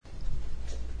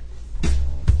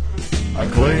I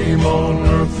claim on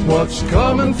earth what's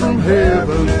coming from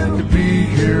heaven. Could be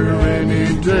here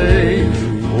any day.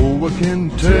 Oh, I can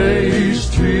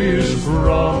taste His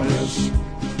promise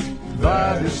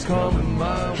that is coming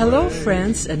my way. Hello,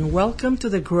 friends, and welcome to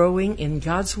the Growing in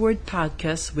God's Word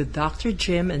podcast with Dr.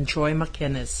 Jim and Joy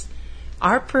McInnes.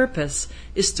 Our purpose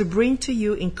is to bring to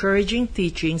you encouraging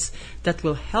teachings that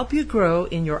will help you grow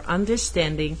in your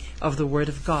understanding of the Word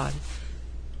of God.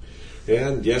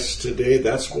 And yes, today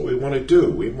that's what we want to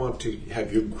do. We want to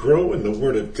have you grow in the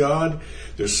Word of God.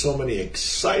 There's so many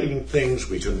exciting things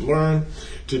we can learn.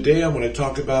 Today I'm going to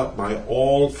talk about my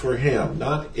all for Him.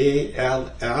 Not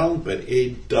A-L-L, but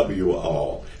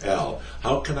A-W-L.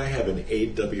 How can I have an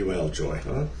A-W-L, Joy,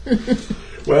 huh?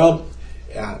 Well,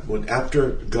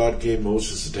 after God gave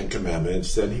Moses the Ten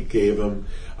Commandments, then He gave him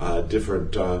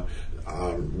different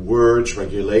words,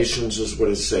 regulations is what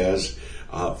it says,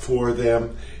 for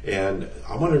them. And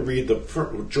I'm going to read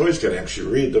Joy's going to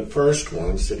actually read the first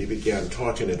ones that he began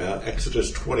talking about, Exodus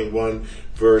 21,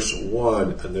 verse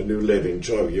 1, and the New Living.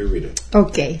 Joy, you read it.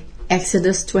 Okay.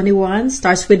 Exodus 21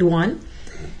 starts with 1.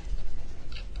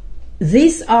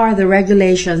 These are the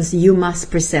regulations you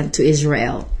must present to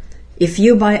Israel. If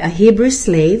you buy a Hebrew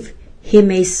slave, he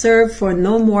may serve for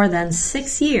no more than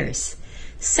 6 years.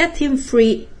 Set him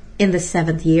free in the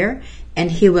 7th year,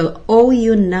 and he will owe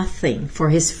you nothing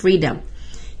for his freedom.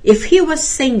 If he was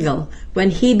single when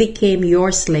he became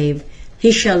your slave,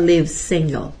 he shall live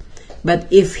single.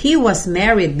 But if he was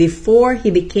married before he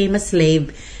became a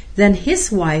slave, then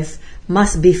his wife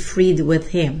must be freed with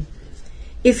him.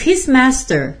 If his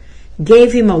master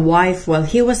gave him a wife while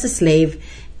he was a slave,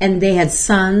 and they had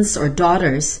sons or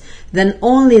daughters, then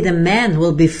only the man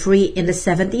will be free in the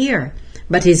 7th year,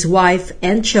 but his wife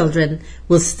and children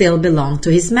will still belong to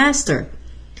his master.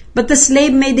 But the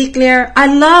slave may declare,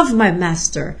 I love my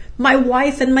master, my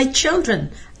wife and my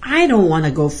children. I don't want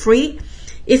to go free.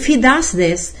 If he does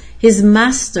this, his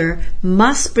master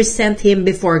must present him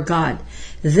before God.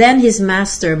 Then his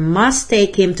master must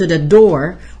take him to the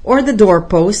door or the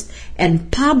doorpost and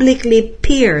publicly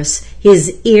pierce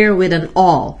his ear with an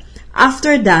awl.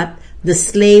 After that, the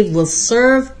slave will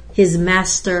serve his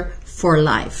master for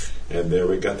life. And there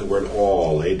we got the word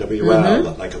awl,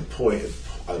 A-W-L, like a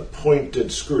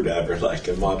pointed screwdriver, like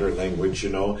in modern language,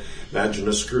 Imagine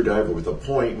a screwdriver with a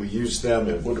point. We use them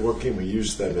in woodworking. We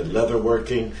use them in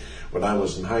leatherworking when I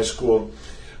was in high school.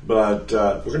 But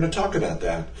we're going to talk about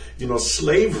that.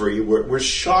 Slavery, we're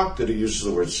shocked that he uses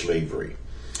the word slavery.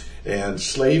 And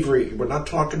slavery, we're not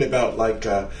talking about like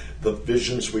the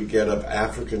visions we get of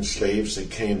African slaves that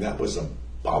came. That was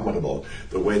abominable,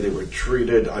 the way they were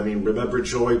treated. I mean, remember,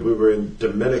 Joy, we were in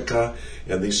Dominica,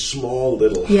 and these small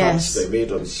little huts, they made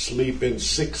them sleep in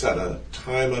 6 at a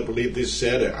time, I believe they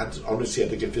said. Honestly, I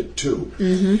think it fit 2.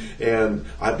 Mm-hmm. And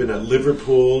I've been at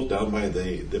Liverpool, down by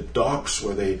the docks,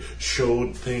 where they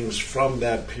showed things from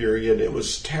that period. It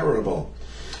was terrible.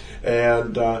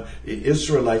 And the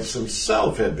Israelites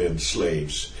themselves had been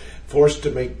slaves, forced to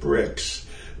make bricks.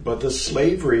 But the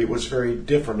slavery was very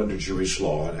different under Jewish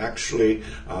law. And actually,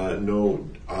 no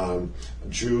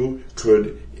Jew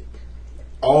could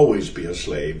always be a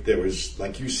slave. There was,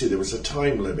 like you see, there was a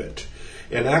time limit.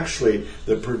 And actually,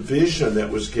 the provision that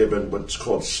was given, what's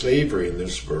called slavery in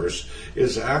this verse,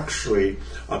 is actually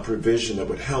a provision that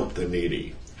would help the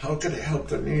needy. How could it help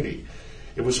the needy?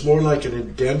 It was more like an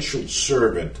indentured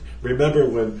servant. Remember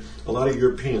when a lot of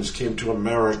Europeans came to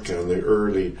America in the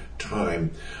early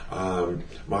time.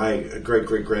 My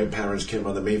great-great-grandparents came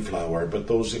on the Mayflower, but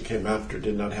those that came after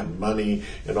did not have money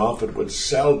and often would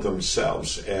sell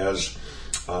themselves as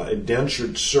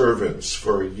indentured servants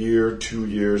for a year, 2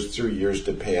 years, 3 years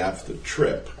to pay off the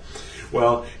trip.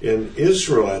 Well, in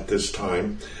Israel at this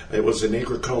time, it was an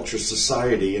agriculture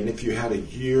society, and if you had a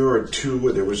year or 2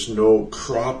 where there was no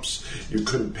crops, you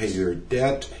couldn't pay your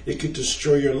debt, it could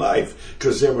destroy your life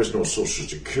because there was no Social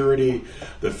Security,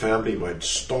 the family might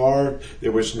starve,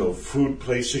 there was no food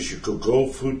places, you could go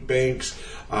food banks,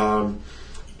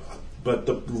 but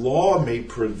the law made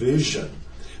provision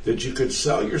that you could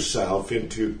sell yourself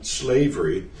into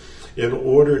slavery in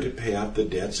order to pay off the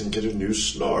debts and get a new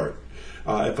start.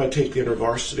 If I take the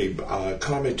InterVarsity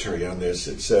commentary on this,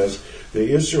 it says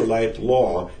the Israelite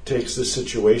law takes the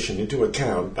situation into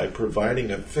account by providing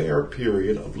a fair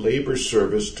period of labor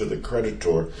service to the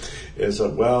creditor, as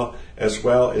well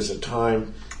as a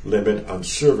time limit on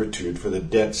servitude for the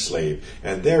debt slave.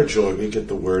 And there, Joy, we get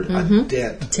the word a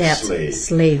debt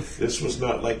slave. This was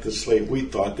not like the slave we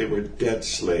thought. They were debt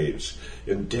slaves,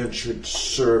 indentured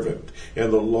servant.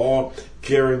 And the law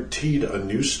guaranteed a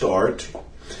new start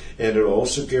And it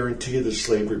also guaranteed the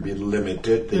slave would be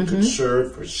limited. They could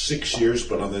serve for 6 years,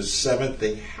 but on the 7th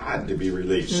they had to be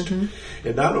released.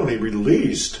 And not only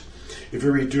released, if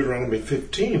you read Deuteronomy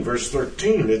 15, verse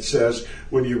 13, it says,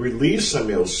 when you release a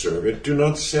male servant, do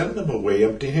not send them away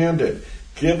empty-handed.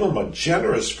 Give him a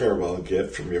generous farewell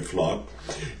gift from your flock,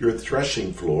 your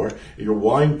threshing floor, your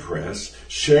winepress.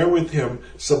 Share with him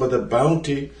some of the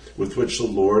bounty with which the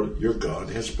Lord your God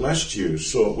has blessed you.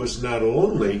 So it was not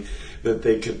only that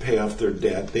they could pay off their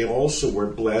debt, they also were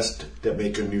blessed to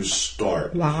make a new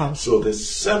start. Wow. So the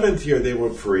 7th year they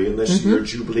were free, and this year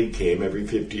Jubilee came every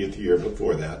 50th year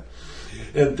before that.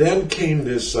 And then came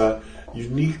this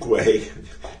unique way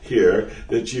here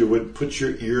that you would put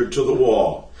your ear to the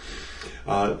wall.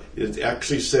 It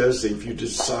actually says if you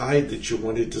decide that you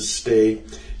wanted to stay,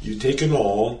 you take an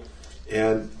awl,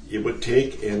 and it would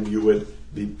take and you would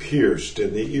be pierced.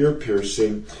 And the ear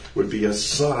piercing would be a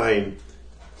sign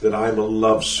that I'm a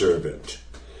love servant.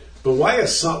 But why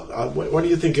do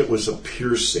you think it was a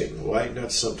piercing? Why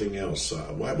not something else?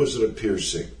 Why was it a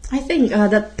piercing? I think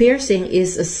that piercing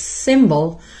is a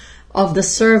symbol of the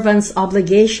servant's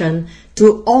obligation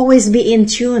to always be in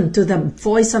tune to the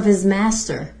voice of his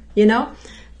master,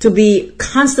 to be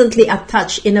constantly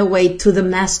attached in a way to the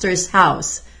master's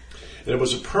house. And it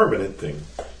was a permanent thing.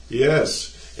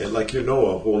 Yes. And like a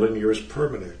hole in your ear is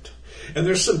permanent. And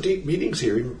there's some deep meanings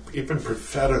here, even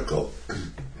prophetical.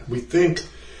 We think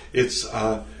it's,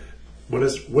 when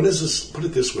is this, put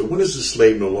it this way, when is the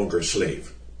slave no longer a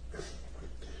slave?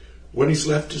 When he's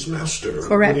left his master.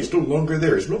 Correct. When he's no longer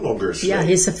there, he's no longer a slave. Yeah,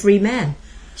 he's a free man.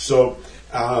 So,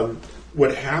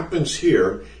 what happens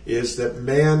here is that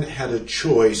man had a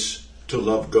choice to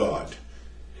love God.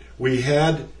 We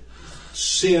had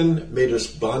sin made us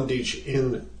bondage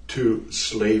into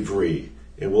slavery,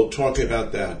 and we'll talk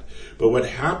about that. But what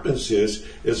happens is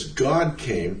God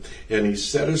came and he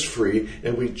set us free,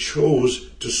 and we chose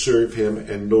to serve him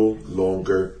and no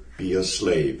longer be a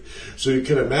slave. So you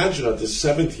can imagine at the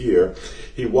 7th year,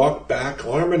 he walked back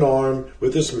arm in arm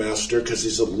with his master because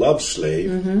he's a love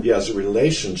slave. He has a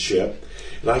relationship.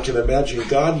 And I can imagine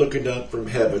God looking down from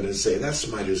heaven and say, that's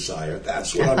my desire.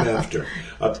 That's what I'm after.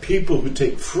 A people who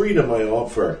take freedom I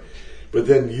offer, but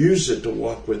then use it to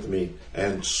walk with me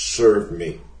and serve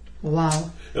me.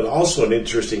 Wow. And also an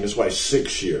interesting is why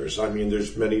 6 years. I mean,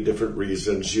 there's many different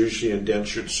reasons. Usually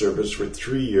indentured service for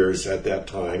 3 years at that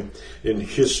time in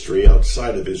history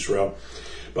outside of Israel.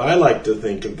 But I like to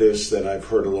think of this that I've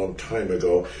heard a long time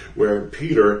ago, where in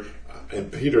Peter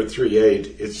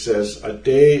 3:8, it says, a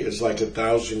day is like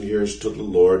 1,000 years to the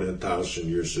Lord, and 1,000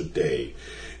 years a day.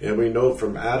 And we know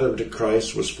from Adam to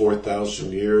Christ was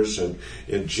 4,000 years, and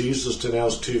Jesus to now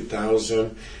is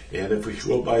 2,000. And if we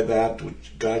go by that,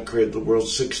 God created the world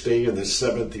 6 days, and the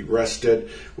 7th he rested,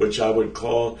 which I would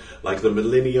call like the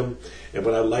millennium. And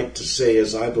what I like to say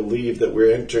is I believe that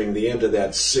we're entering the end of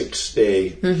that 6th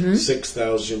day,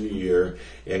 6,000 year,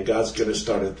 and God's going to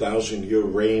start 1,000-year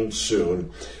reign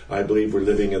soon. I believe we're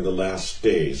living in the last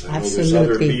days. I know there's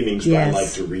other meanings, but I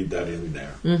like to read that in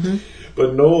there.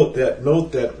 But note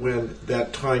that when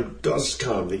that time does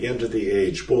come, the end of the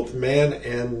age, both man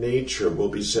and nature will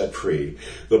be set free.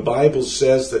 The Bible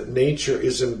says that nature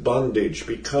is in bondage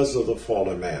because of the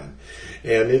fallen man.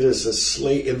 And it is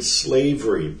in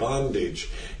slavery, bondage.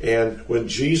 And when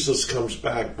Jesus comes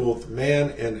back, both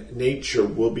man and nature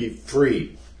will be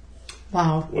free.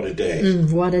 Wow. What a day.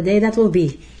 What a day that will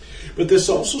be. But this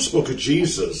also spoke of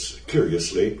Jesus,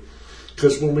 curiously,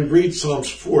 because when we read Psalms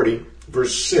 40,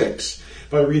 verse 6,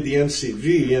 if I read the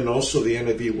NCV and also the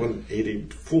NIV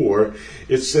 184,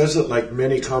 it says it like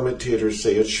many commentators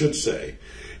say it should say.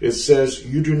 It says,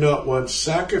 you do not want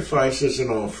sacrifices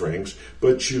and offerings,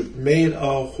 but you've made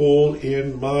a hole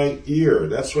in my ear.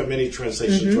 That's why many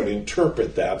translations try to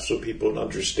interpret that so people don't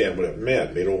understand what it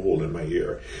meant, made a hole in my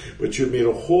ear. But you've made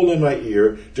a hole in my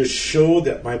ear to show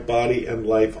that my body and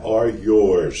life are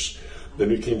yours. The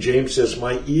New King James says,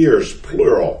 my ears,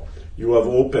 plural, you have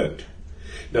opened.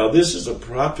 Now, this is a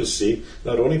prophecy,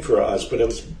 not only for us, but it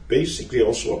was basically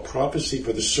also a prophecy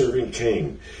for the serving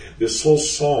king. This whole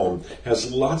psalm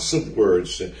has lots of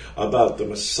words about the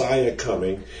Messiah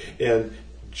coming, and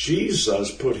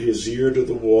Jesus put his ear to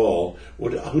the wall.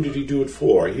 Who did he do it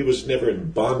for? He was never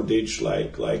in bondage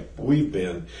like we've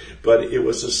been, but it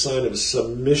was a sign of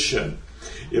submission.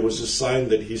 It was a sign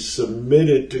that he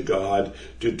submitted to God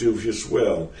to do his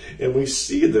will. And we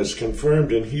see this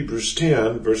confirmed in Hebrews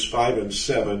 10, verse 5 and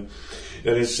 7.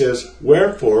 And it says,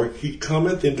 wherefore he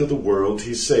cometh into the world,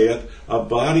 he saith, a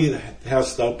body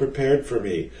hast thou prepared for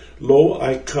me. Lo,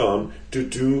 I come to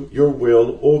do your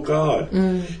will, O God.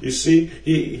 You see,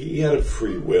 he had a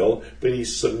free will, but he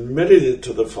submitted it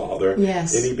to the Father.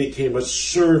 Yes. And he became a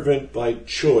servant by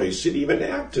choice. It even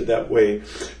acted that way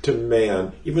to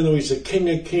man. Even though he's a King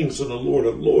of Kings and a Lord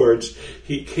of Lords,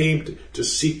 he came to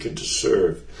seek and to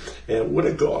serve. And what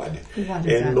a God.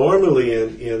 Normally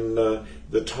in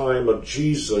the time of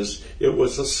Jesus, it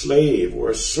was a slave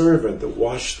or a servant that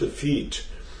washed the feet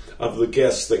of the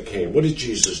guests that came. What did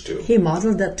Jesus do? He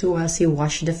modeled that to us. He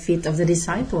washed the feet of the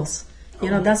disciples.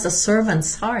 That's a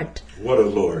servant's heart. What a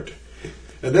Lord.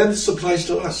 And then this applies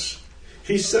to us.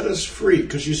 He set us free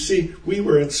because, you see, we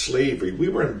were in slavery. We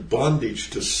were in bondage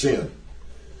to sin.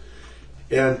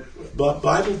 And the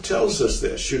Bible tells us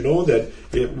this, that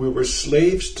we were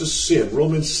slaves to sin.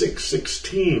 Romans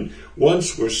 6:16.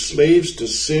 Once we're slaves to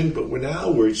sin, but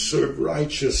now we serve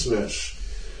righteousness.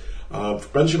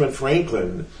 Benjamin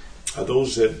Franklin,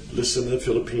 those that listen in the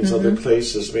Philippines, other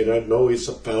places, may not know, he's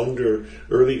a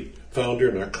early founder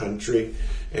in our country.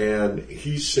 And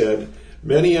he said,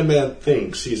 many a man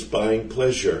thinks he's buying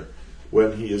pleasure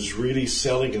when he is really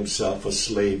selling himself a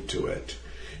slave to it.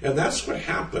 And that's what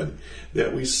happened,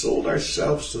 that we sold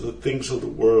ourselves to the things of the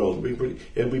world,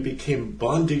 and we became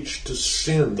bondage to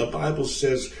sin. The Bible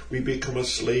says we become a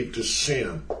slave to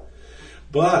sin.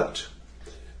 But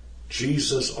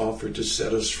Jesus offered to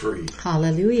set us free.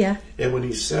 Hallelujah. And when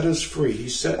he set us free, he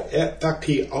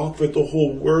offered the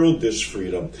whole world this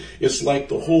freedom. It's like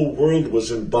the whole world was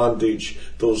in bondage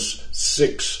those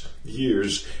 6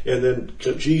 years. And then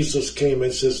Jesus came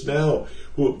and says, now,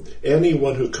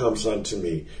 anyone who comes unto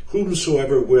me,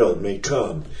 whomsoever will, may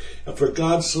come. And for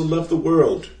God so loved the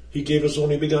world, he gave his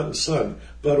only begotten Son.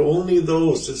 But only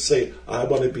those that say, I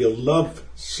want to be a love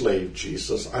slave,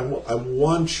 Jesus. I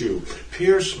want you.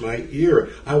 Pierce my ear.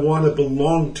 I want to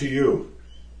belong to you.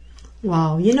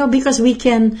 Wow. Because we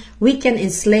can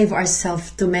enslave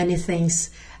ourselves to many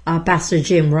things, Pastor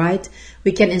Jim, right?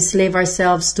 We can enslave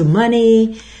ourselves to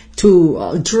money,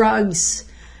 to drugs,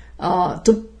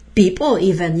 to people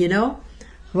even,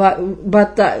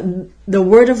 But the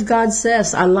Word of God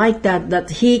says, I like that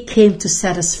he came to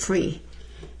set us free.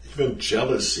 Even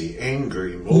jealousy, anger,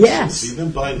 emotions, yes.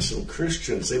 Even by some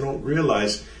Christians, they don't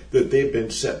realize that they've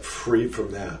been set free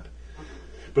from that.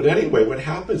 But anyway, what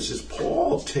happens is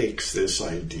Paul takes this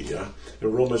idea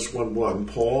in Romans 1:1.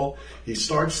 Paul, he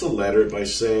starts the letter by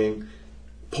saying,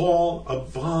 Paul, a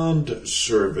bond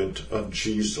servant of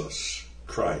Jesus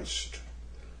Christ.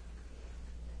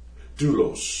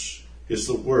 Doulos is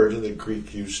the word in the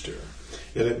Greek used here.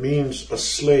 And it means a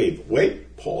slave.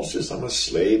 Wait, Paul says, I'm a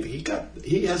slave?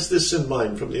 He has this in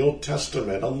mind from the Old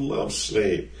Testament, a love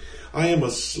slave. I am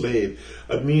a slave.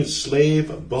 It means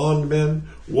slave, bondman,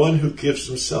 one who gives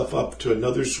himself up to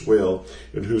another's will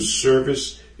and whose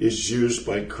service is used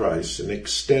by Christ in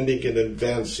extending and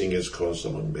advancing his cause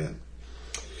among men.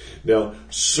 Now,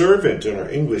 servant in our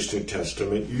English New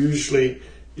Testament usually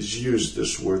is used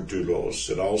this word doulos.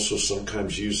 It also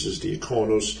sometimes uses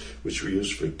diakonos, which we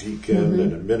use for deacon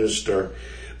and a minister.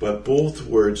 But both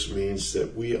words means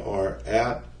that we are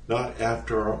not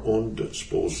after our own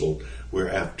disposal, we're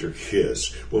after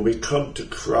his. When we come to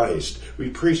Christ, we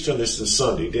preached on this on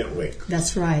Sunday, didn't we?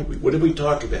 That's right. What did we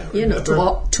talk about?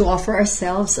 To offer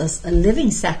ourselves as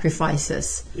living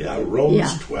sacrifices. Yeah,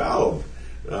 Romans 12,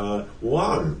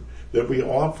 1. That we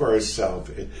offer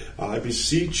ourselves. I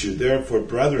beseech you, therefore,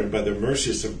 brethren, by the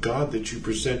mercies of God, that you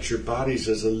present your bodies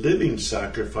as a living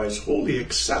sacrifice, wholly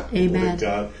acceptable to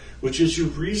God, which is your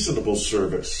reasonable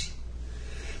service.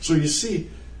 So you see,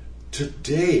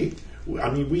 today,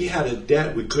 we had a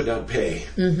debt we could not pay.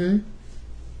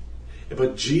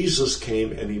 But Jesus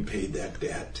came and he paid that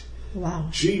debt. Wow.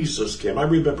 Jesus came. I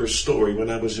remember a story when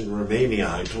I was in Romania,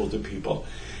 I told the people,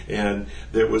 and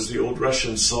there was the old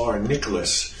Russian Tsar,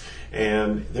 Nicholas.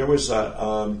 And there was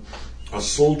a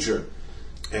soldier,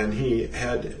 and he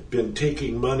had been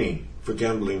taking money for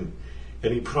gambling,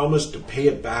 and he promised to pay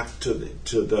it back to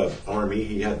the army.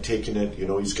 He had taken it,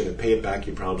 he's going to pay it back.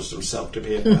 He promised himself to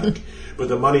pay it back, but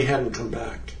the money hadn't come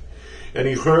back. And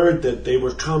he heard that they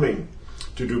were coming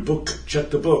to check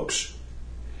the books,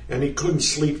 and he couldn't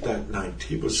sleep that night.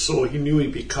 He knew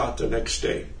he'd be caught the next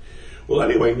day. Well,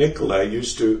 anyway, Nikolai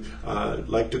used to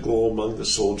like to go among the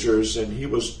soldiers, and he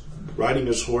was riding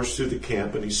his horse through the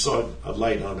camp, and he saw a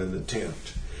light on in the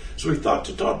tent. So he thought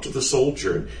to talk to the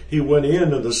soldier. He went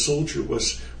in, and the soldier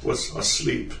was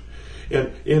asleep.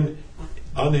 And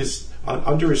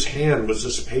under his hand was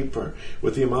this paper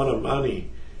with the amount of money.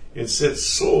 It said,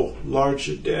 so large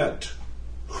a debt,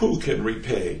 who can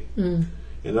repay?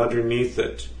 And underneath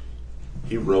it,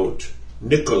 he wrote,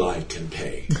 Nikolai can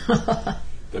pay.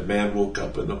 The man woke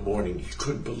up in the morning. He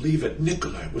couldn't believe it.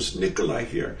 Was Nikolai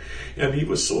here? And he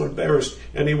was so embarrassed.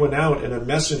 And he went out, and a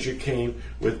messenger came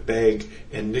with bag,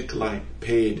 and Nikolai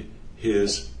paid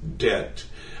his debt.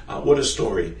 What a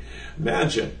story.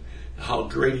 Imagine how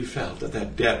great he felt at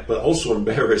that debt, but also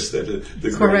embarrassed that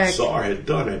the great Tsar had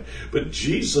done it. But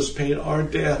Jesus paid our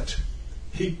debt.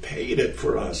 He paid it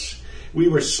for us. We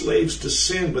were slaves to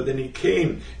sin, but then he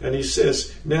came and he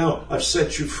says, now I've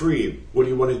set you free. What do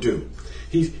you want to do?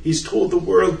 He's told the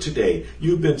world today,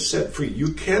 you've been set free.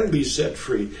 You can be set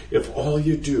free if all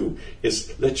you do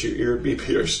is let your ear be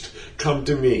pierced. Come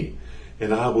to me,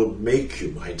 and I will make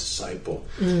you my disciple.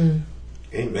 Amen.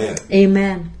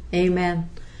 Amen. Amen.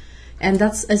 And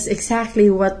that's exactly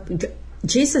what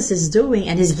Jesus is doing,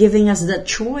 and he's giving us that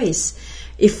choice.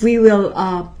 If we will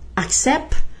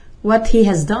accept what he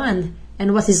has done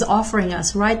and what he's offering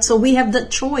us, right? So we have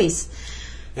that choice.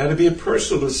 It had to be a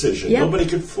personal decision. Yep. Nobody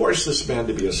could force this man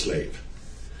to be a slave.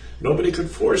 Nobody could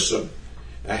force him.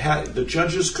 The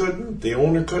judges couldn't, the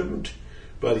owner couldn't,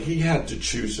 but he had to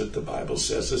choose it, the Bible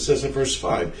says. It says in verse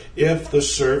 5, if the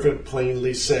servant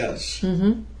plainly says.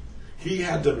 He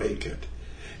had to make it.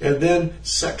 And then,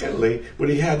 secondly, what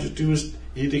he had to do is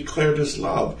he declared his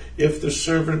love. If the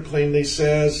servant plainly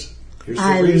says, here's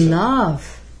the reason.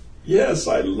 Yes,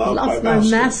 I love my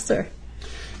master.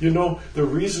 You know, the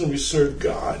reason we serve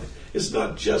God is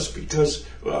not just because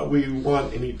we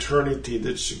want an eternity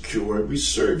that's secure. We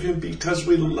serve him because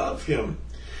we love him.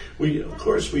 Of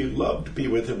course, we love to be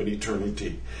with him in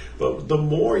eternity. But the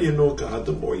more you know God,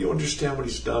 the more you understand what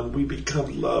he's done, we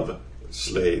become love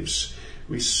slaves.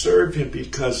 We serve him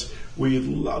because we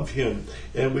love him,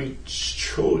 and we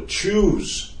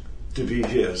choose to be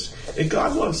his. And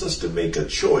God wants us to make a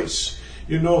choice.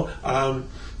 You know,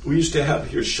 we used to have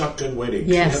here shotgun weddings.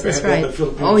 Yes, that's right.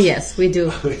 Oh, yes, we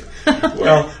do.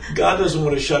 Well, God doesn't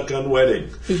want a shotgun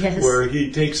wedding. Yes. Where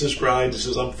he takes his bride and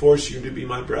says, I'm forcing you to be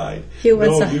my bride.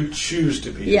 You choose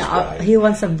to be his bride. He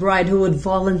wants a bride who would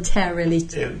voluntarily.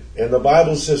 And the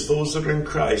Bible says those that are in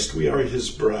Christ, we are his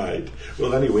bride.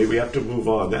 Well, anyway, we have to move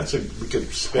on. We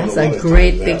could spend a lot of time on that. That's a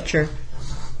great picture.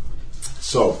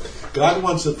 So, God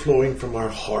wants it flowing from our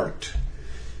heart.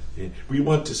 We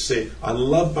want to say, I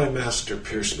love my master,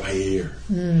 pierce my ear.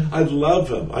 I love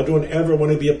him. I don't ever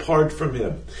want to be apart from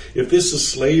him. If this is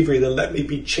slavery, then let me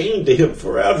be chained to him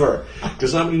forever.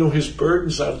 Because I know his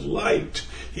burdens are light.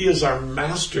 He is our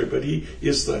master, but he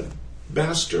is the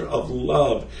master of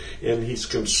love. And he's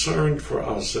concerned for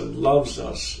us and loves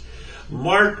us.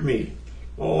 Mark me.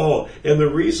 Oh, and the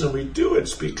reason we do it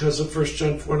is because of 1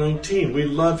 John 4:19. We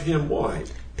love him. Why?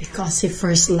 Because he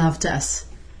first loved us.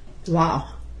 Wow.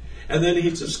 And then he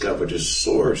discovered his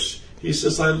source. He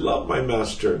says, I love my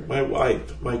master, my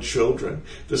wife, my children.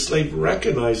 The slave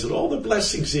recognized that all the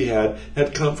blessings he had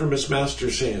come from his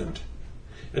master's hand.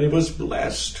 And he was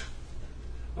blessed.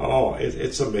 Oh,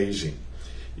 it's amazing.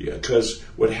 Because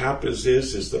what happens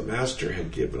is the master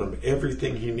had given him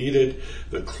everything he needed.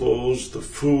 The clothes, the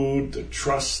food, the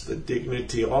trust, the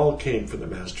dignity, all came from the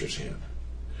master's hand.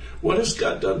 What has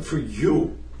God done for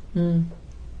you?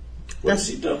 What has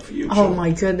he done for you, Joe? Oh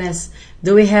my goodness.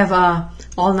 Do we have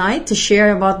all night to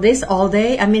share about this all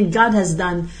day? I mean, God has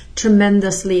done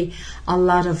tremendously a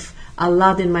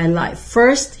lot in my life.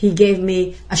 First, he gave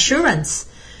me assurance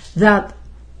that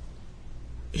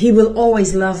he will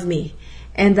always love me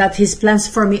and that his plans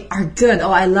for me are good.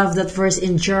 Oh, I love that verse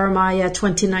in Jeremiah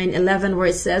 29:11 where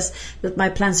it says that my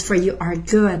plans for you are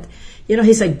good. You know,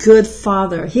 he's a good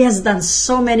father. He has done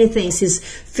so many things. He's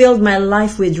filled my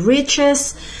life with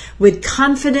riches, with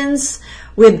confidence,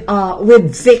 with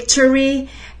victory,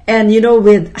 and,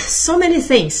 with so many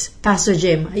things, Pastor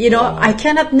Jim. I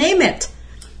cannot name it.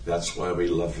 That's why we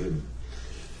love him.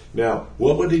 Now,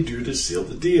 what would he do to seal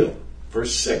the deal?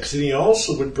 Verse 6, and he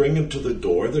also would bring him to the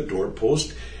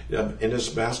doorpost, and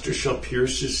his master shall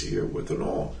pierce his ear with an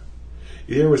awl.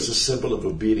 Here was a symbol of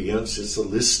obedience. It's the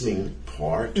listening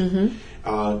part.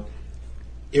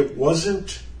 It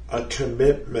wasn't a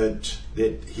commitment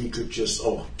that he could just,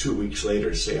 2 weeks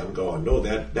later say, I'm gone. No,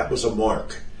 that was a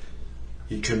mark.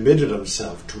 He committed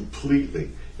himself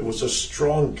completely. It was a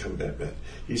strong commitment.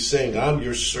 He's saying, I'm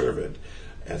your servant,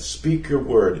 and speak your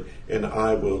word, and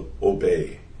I will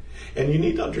obey. And you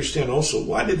need to understand also,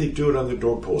 why did they do it on the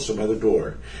doorpost and by the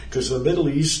door? Because in the Middle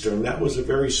Eastern, that was a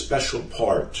very special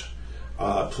place,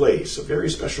 a very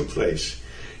special place.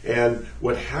 And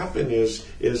what happened is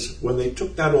when they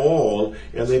took that awl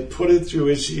and they put it through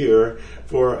his ear,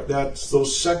 for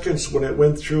those seconds when it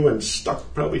went through and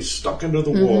probably stuck into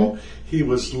the wall, he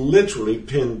was literally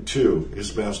pinned to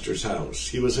his master's house.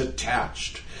 He was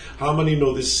attached. How many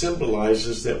know this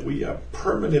symbolizes that we have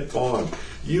permanent bond?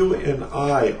 You and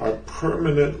I are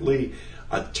permanently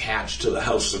attached to the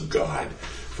house of God.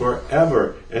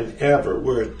 Forever and ever,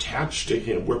 we're attached to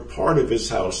him. We're part of his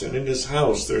house. And in his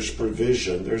house, there's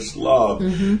provision, there's love,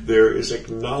 there is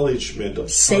acknowledgement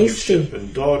of safety sonship and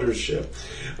daughtership.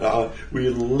 We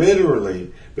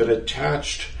literally been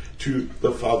attached to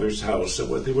the Father's house. And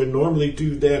what they would normally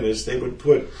do then is they would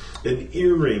put an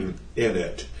earring in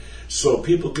it, so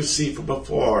people could see from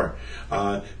afar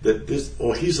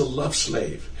that he's a love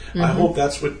slave. I hope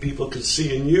that's what people can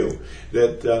see in you,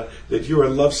 that you're a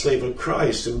love slave of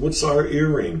Christ. And what's our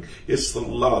earring? It's the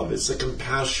love, it's the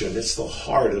compassion, it's the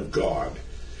heart of God.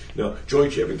 Now, Joy,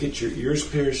 did you ever get your ears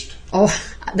pierced? Oh,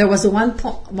 there was one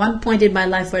point in my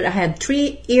life where I had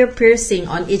 3 ear piercing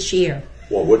on each ear.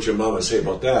 Well, what'd your mama say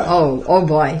about that? Oh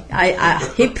boy,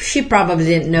 she probably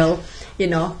didn't know,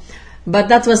 But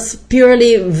that was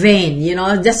purely vain,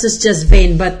 This is just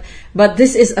vain. But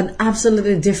this is an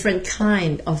absolutely different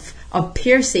kind of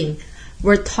piercing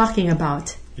we're talking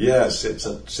about. Yes, it's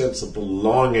a sense of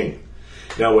belonging.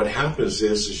 Now, what happens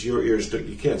is your ears,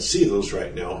 you can't see those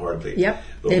right now hardly. Yep,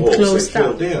 they've closed up.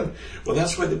 Filled in. Well,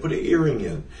 that's why they put an earring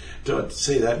in. To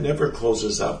say that never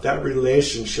closes up. That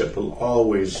relationship will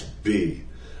always be.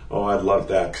 Oh, I love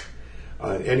that.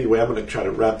 Anyway, I'm going to try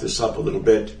to wrap this up a little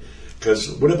bit.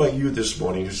 Because what about you this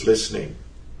morning who's listening?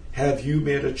 Have you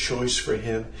made a choice for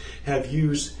him? Have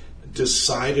you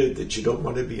decided that you don't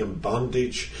want to be in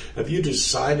bondage? Have you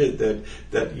decided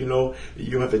that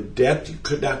you have a debt you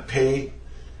could not pay?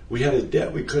 We had a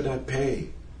debt we could not pay.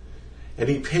 And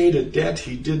he paid a debt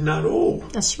he did not owe.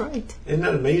 That's right. Isn't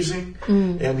that amazing?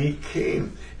 And he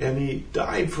came and he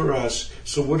died for us.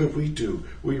 So what do?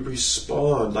 We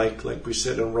respond, like we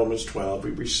said in Romans 12,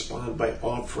 we respond by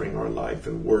offering our life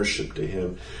in worship to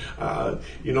him.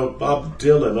 Bob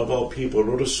Dylan, of all people,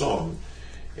 wrote a song.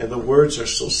 And the words are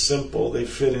so simple, they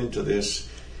fit into this.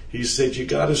 He said, you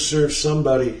got to serve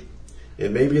somebody.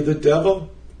 It may be the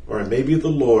devil or it may be the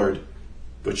Lord,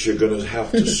 but you're going to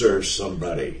have to serve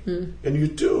somebody. And you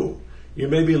do. You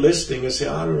may be listening and say,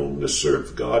 I don't know, I'm going to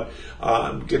serve God.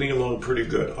 I'm getting along pretty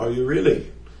good. Are you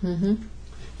really?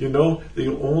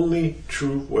 The only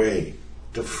true way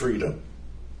to freedom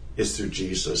is through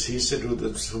Jesus. He said,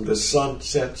 whom the Son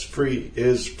sets free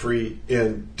is free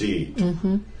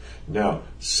indeed. Now,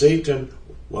 Satan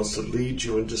wants to lead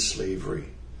you into slavery.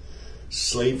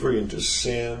 Slavery into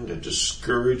sin and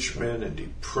discouragement and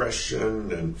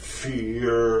depression and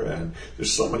fear, and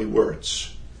there's so many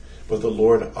words. But the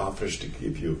Lord offers to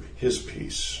give you his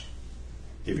peace,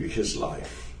 give you his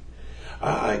life.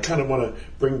 I kind of want to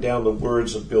bring down the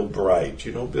words of Bill Bright.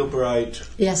 You know Bill Bright?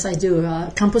 Yes, I do.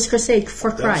 Campus Crusade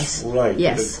for Christ. That's right.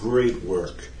 Yes. Did a great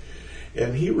work.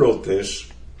 And he wrote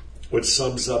this, which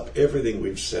sums up everything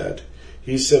we've said.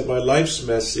 He said, my life's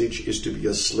message is to be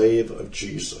a slave of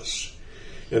Jesus.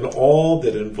 And all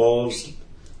that involves.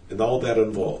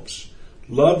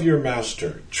 Love your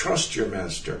master, trust your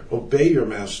master, obey your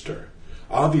master.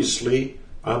 Obviously,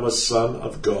 I'm a son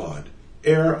of God,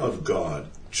 heir of God,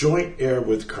 joint heir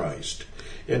with Christ.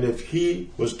 And if he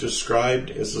was described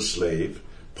as a slave,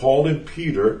 Paul and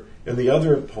Peter and the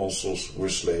other apostles were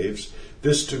slaves,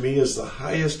 this to me is the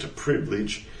highest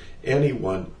privilege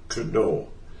anyone could know.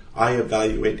 I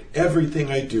evaluate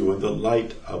everything I do in the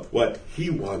light of what he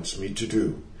wants me to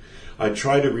do. I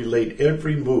try to relate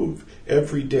every move,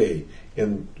 every day,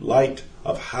 in light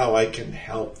of how I can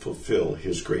help fulfill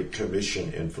his great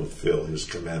commission and fulfill his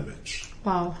commandments.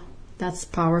 Wow, that's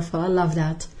powerful. I love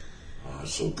that. Oh,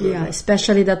 so good. Yeah,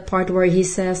 especially that part where he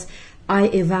says, I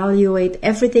evaluate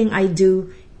everything I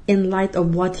do in light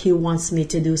of what he wants me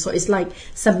to do. So it's like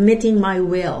submitting my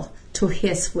will to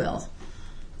his will.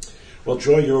 Well,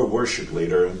 Joy, you're a worship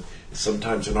leader, and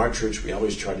sometimes in our church we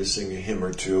always try to sing a hymn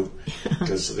or two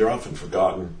because they're often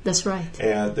forgotten. That's right.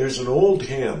 And there's an old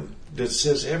hymn that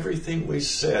says everything we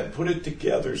said, put it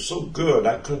together so good,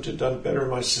 I couldn't have done better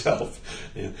myself.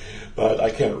 But I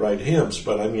can't write hymns,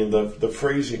 but I mean the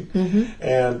phrasing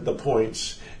and the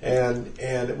points. And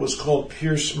it was called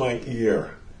Pierce My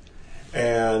Ear.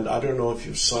 And I don't know if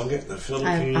you've sung it in the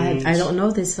Philippines. I don't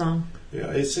know this song. Yeah,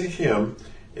 it's a hymn.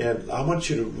 And I want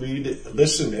you to read it,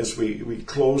 listen as we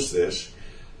close this.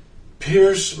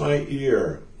 Pierce my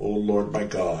ear, O Lord my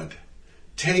God.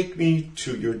 Take me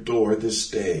to your door this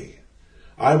day.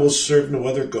 I will serve no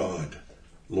other God.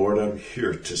 Lord, I'm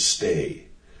here to stay.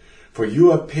 For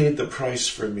you have paid the price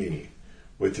for me.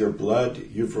 With your blood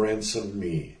you've ransomed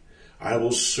me. I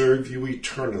will serve you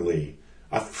eternally.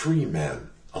 A free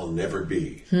man I'll never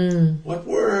be. What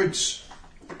words?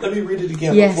 Let me read it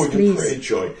again before you pray,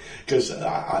 Joy. Because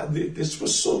this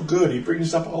was so good. He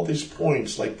brings up all these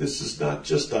points. Like this is not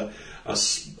just a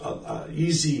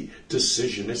easy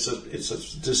decision. It's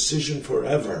a decision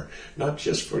forever, not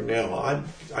just for now.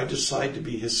 I decide to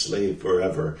be his slave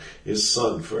forever, his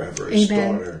son forever, his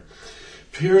daughter.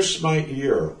 Pierce my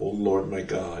ear, O Lord my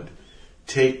God.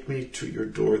 Take me to your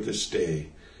door this day.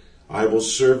 I will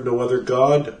serve no other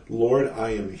God. Lord, I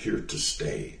am here to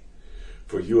stay.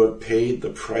 For you have paid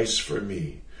the price for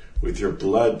me. With your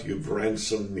blood you've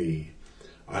ransomed me.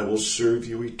 I will serve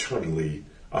you eternally.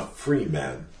 A free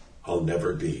man I'll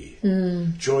never be.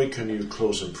 Joy, can you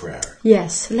close in prayer?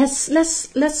 Yes, let's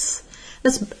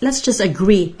just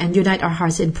agree and unite our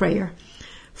hearts in prayer.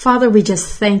 Father, we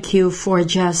just thank you for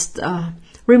just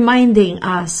reminding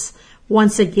us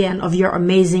once again of your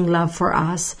amazing love for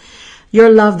us, your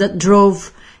love that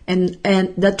drove and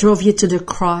that drove you to the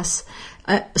cross,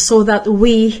 so that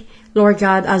we, Lord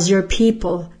God, as your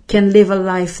people, can live a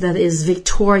life that is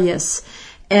victorious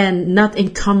and not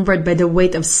encumbered by the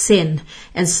weight of sin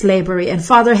and slavery. And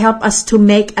Father, help us to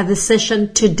make a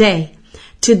decision today.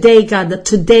 Today, God, that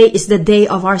today is the day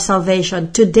of our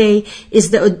salvation. Today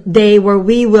is the day where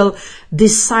we will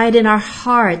decide in our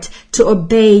heart to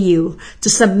obey you, to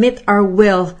submit our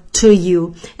will to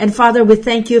you. And Father, we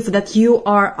thank you for that you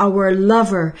are our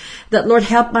lover. That, Lord,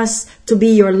 help us to be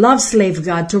your love slave,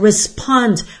 God, to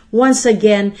respond once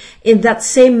again in that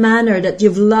same manner that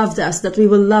you've loved us, that we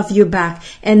will love you back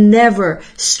and never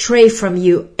stray from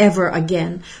you ever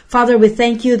again. Father, we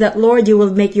thank you that, Lord, you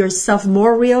will make yourself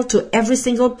more real to every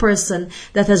single person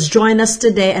that has joined us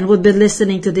today and will be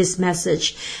listening to this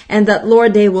message. And that,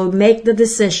 Lord, they will make the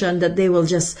decision that they will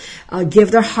just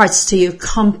give their hearts to you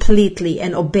completely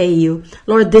and obey you.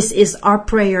 Lord, this is our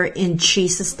prayer in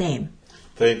Jesus' name.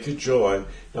 Thank you, Joy.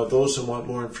 Now, those who want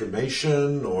more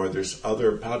information, or there's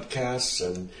other podcasts,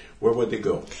 and where would they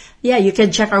go? Yeah, you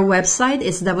can check our website.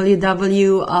 It's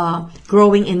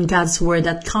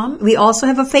www.growingingodsword.com. We also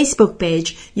have a Facebook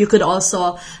page. You could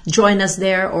also join us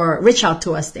there or reach out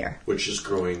to us there. Which is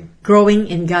Growing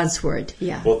in God's Word.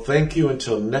 Yeah. Well, thank you.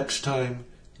 Until next time,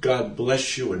 God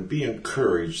bless you and be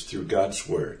encouraged through God's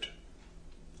Word.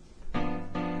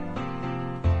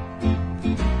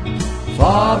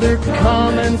 Father,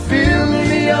 come and fill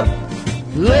me up.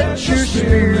 Let your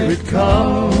Spirit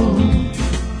come.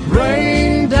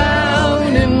 Rain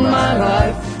down in my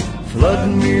life. Flood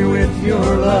me with your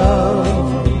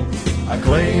love. I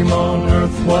claim on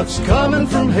earth what's coming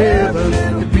from heaven,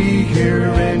 to be here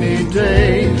any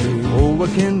day. Oh, I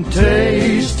can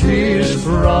taste his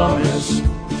promise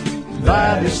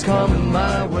that is coming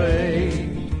my way.